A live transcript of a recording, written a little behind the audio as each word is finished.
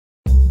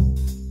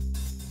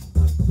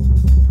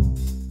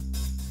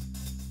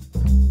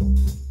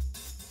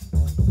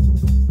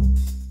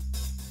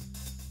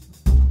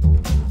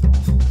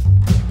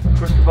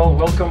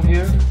welcome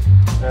here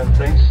and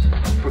thanks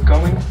for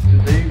coming.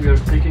 Today we are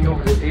taking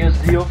over the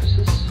ASD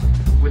offices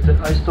with the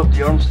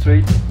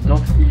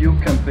Istopthearmstrade.eu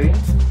campaign.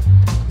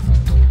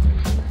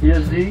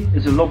 ASD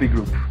is a lobby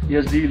group.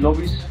 ASD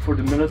lobbies for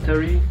the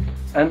military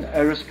and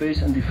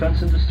aerospace and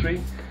defense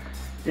industry.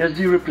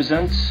 ASD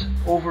represents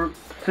over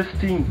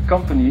 15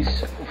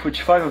 companies, of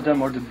which 5 of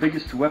them are the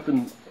biggest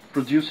weapon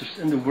producers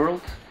in the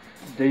world.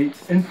 They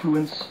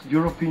influence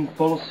European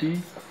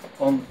policy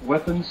on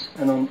weapons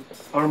and on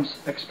arms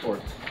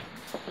export.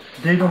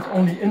 They don't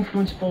only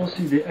influence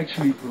policy, they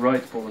actually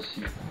write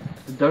policy.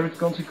 The direct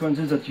consequence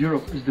is that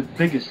Europe is the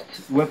biggest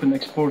weapon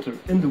exporter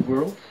in the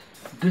world.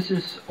 This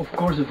is of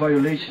course a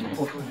violation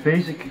of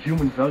basic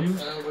human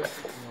values.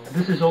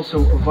 This is also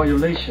a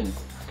violation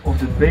of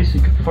the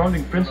basic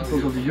founding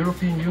principles of the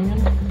European Union.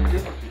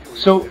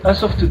 So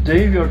as of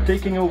today we are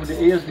taking over the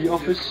ASD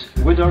office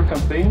with our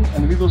campaign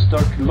and we will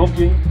start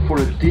lobbying for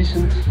a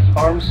decent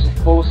arms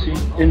policy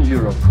in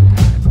Europe.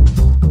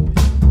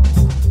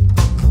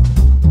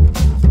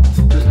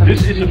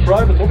 This is a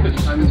private office.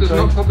 This is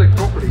not public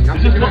property.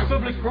 This is not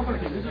public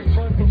property.